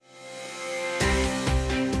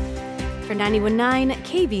For 91.9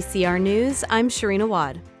 KVCR News, I'm Sharina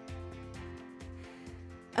Wad.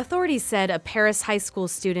 Authorities said a Perris high school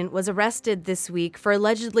student was arrested this week for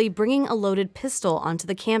allegedly bringing a loaded pistol onto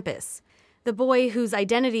the campus. The boy, whose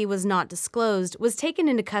identity was not disclosed, was taken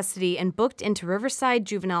into custody and booked into Riverside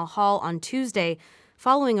Juvenile Hall on Tuesday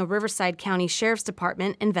following a Riverside County Sheriff's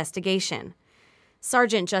Department investigation.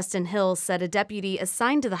 Sergeant Justin Hill said a deputy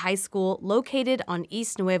assigned to the high school located on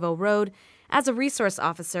East Nuevo Road as a resource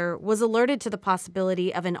officer was alerted to the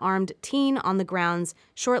possibility of an armed teen on the grounds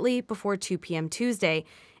shortly before 2 p.m. Tuesday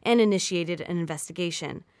and initiated an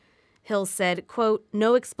investigation. Hill said, quote,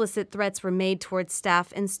 "No explicit threats were made towards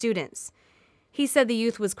staff and students." He said the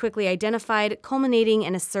youth was quickly identified, culminating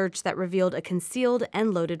in a search that revealed a concealed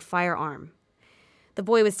and loaded firearm. The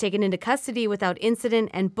boy was taken into custody without incident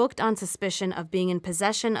and booked on suspicion of being in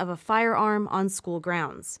possession of a firearm on school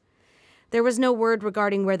grounds. There was no word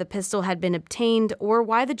regarding where the pistol had been obtained or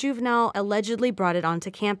why the juvenile allegedly brought it onto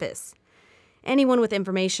campus. Anyone with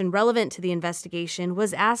information relevant to the investigation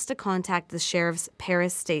was asked to contact the sheriff's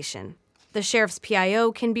Perris station. The sheriff's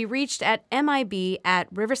PIO can be reached at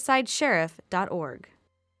mib@riversidesheriff.org.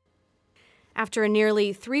 After a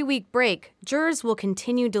nearly 3-week break, jurors will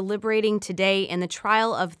continue deliberating today in the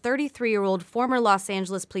trial of 33-year-old former Los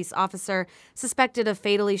Angeles police officer suspected of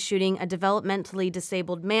fatally shooting a developmentally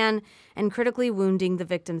disabled man and critically wounding the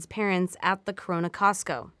victim's parents at the Corona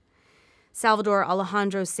Costco. Salvador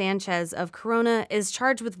Alejandro Sanchez of Corona is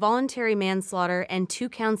charged with voluntary manslaughter and 2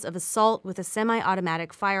 counts of assault with a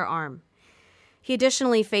semi-automatic firearm. He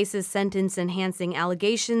additionally faces sentence-enhancing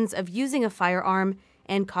allegations of using a firearm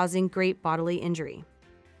and causing great bodily injury.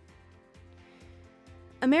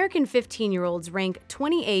 American 15-year-olds rank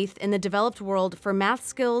 28th in the developed world for math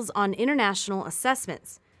skills on international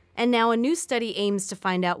assessments, and now a new study aims to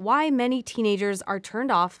find out why many teenagers are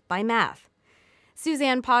turned off by math.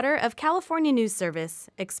 Suzanne Potter of California News Service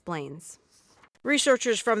explains.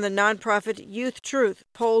 Researchers from the nonprofit Youth Truth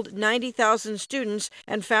polled 90,000 students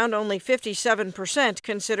and found only 57%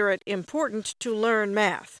 consider it important to learn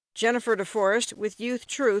math. Jennifer DeForest with Youth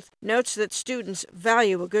Truth notes that students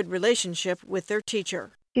value a good relationship with their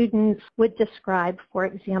teacher. Students would describe, for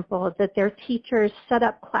example, that their teachers set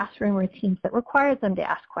up classroom routines that required them to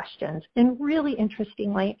ask questions. And really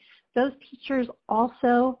interestingly, those teachers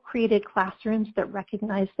also created classrooms that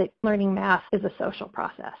recognize that learning math is a social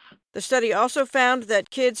process. The study also found that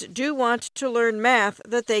kids do want to learn math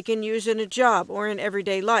that they can use in a job or in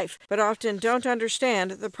everyday life, but often don't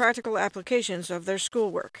understand the practical applications of their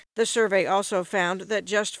schoolwork. The survey also found that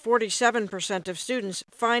just 47% of students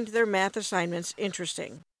find their math assignments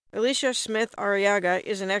interesting. Alicia Smith-Arriaga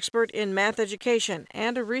is an expert in math education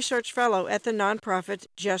and a research fellow at the nonprofit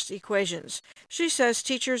Just Equations. She says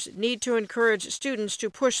teachers need to encourage students to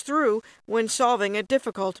push through when solving a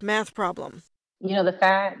difficult math problem. You know, the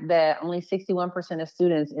fact that only 61% of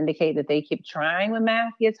students indicate that they keep trying when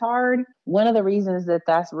math gets hard, one of the reasons that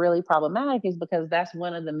that's really problematic is because that's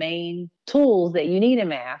one of the main tools that you need in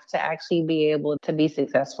math to actually be able to be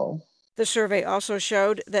successful. The survey also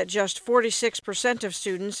showed that just 46% of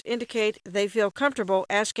students indicate they feel comfortable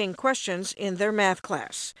asking questions in their math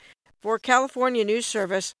class. For California News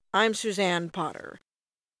Service, I'm Suzanne Potter.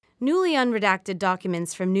 Newly unredacted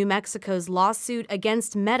documents from New Mexico's lawsuit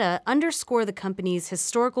against Meta underscore the company's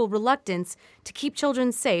historical reluctance to keep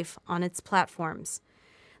children safe on its platforms.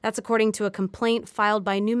 That's according to a complaint filed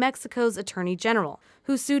by New Mexico's Attorney General,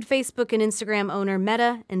 who sued Facebook and Instagram owner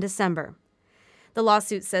Meta in December. The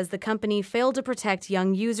lawsuit says the company failed to protect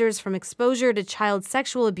young users from exposure to child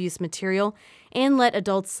sexual abuse material and let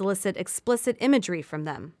adults solicit explicit imagery from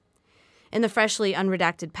them. In the freshly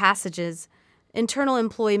unredacted passages, internal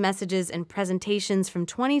employee messages and presentations from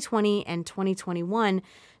 2020 and 2021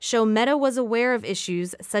 show Meta was aware of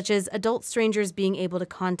issues such as adult strangers being able to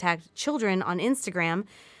contact children on Instagram,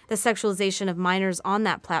 the sexualization of minors on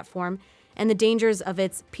that platform, and the dangers of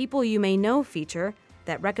its People You May Know feature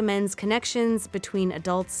that recommends connections between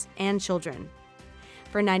adults and children.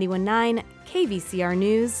 For 91.9 KVCR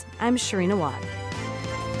News, I'm Sharina Wad.